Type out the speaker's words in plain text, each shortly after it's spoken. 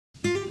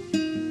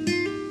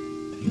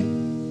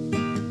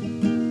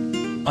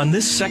On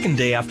this second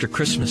day after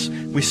Christmas,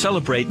 we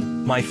celebrate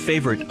my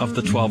favorite of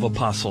the 12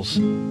 apostles.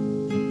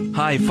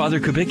 Hi,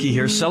 Father Kubicki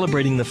here,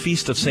 celebrating the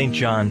feast of St.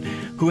 John,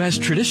 who has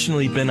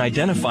traditionally been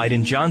identified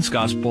in John's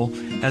Gospel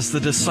as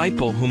the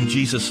disciple whom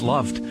Jesus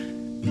loved.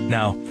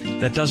 Now,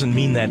 that doesn't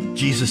mean that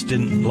Jesus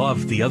didn't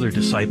love the other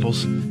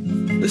disciples.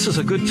 This is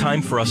a good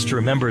time for us to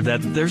remember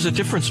that there's a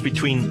difference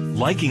between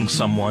liking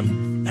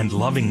someone and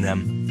loving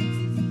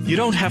them. You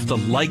don't have to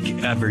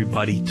like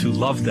everybody to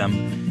love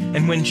them.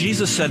 And when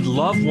Jesus said,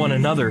 "Love one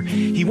another,"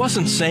 he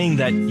wasn't saying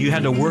that you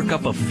had to work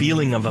up a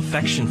feeling of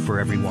affection for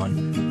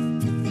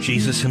everyone.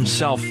 Jesus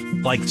himself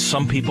liked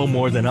some people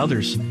more than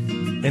others.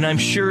 And I'm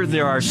sure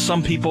there are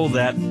some people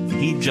that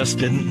he just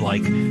didn't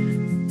like.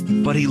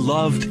 But he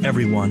loved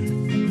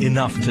everyone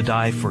enough to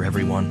die for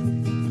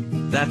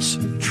everyone. That's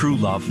true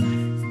love.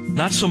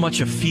 Not so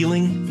much a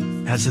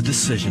feeling as a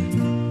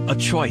decision, a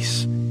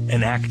choice,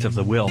 an act of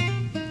the will.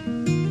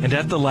 And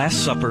at the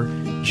Last Supper,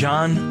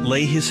 John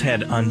lay his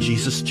head on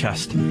Jesus'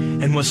 chest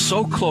and was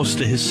so close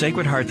to his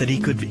Sacred Heart that he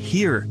could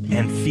hear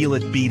and feel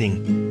it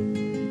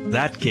beating.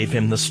 That gave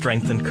him the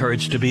strength and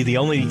courage to be the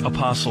only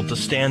apostle to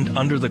stand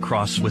under the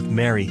cross with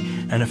Mary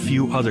and a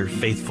few other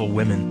faithful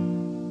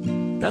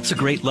women. That's a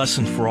great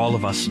lesson for all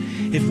of us.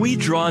 If we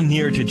draw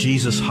near to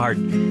Jesus' heart,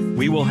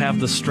 we will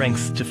have the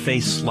strength to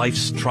face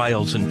life's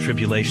trials and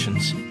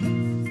tribulations.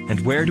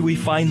 And where do we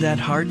find that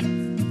heart?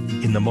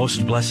 In the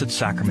Most Blessed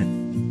Sacrament.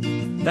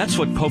 That's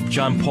what Pope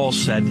John Paul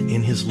said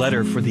in his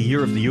letter for the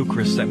Year of the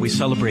Eucharist that we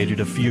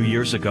celebrated a few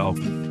years ago.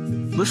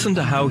 Listen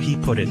to how he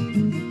put it.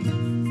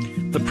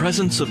 The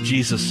presence of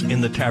Jesus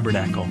in the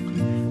tabernacle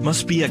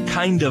must be a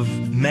kind of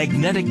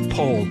magnetic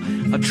pole,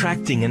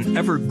 attracting an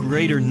ever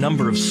greater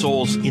number of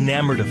souls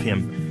enamored of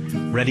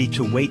him, ready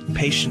to wait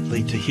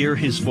patiently to hear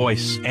his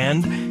voice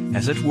and,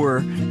 as it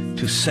were,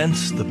 to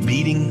sense the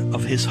beating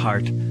of his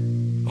heart.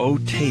 Oh,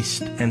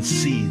 taste and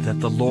see that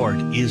the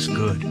Lord is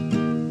good.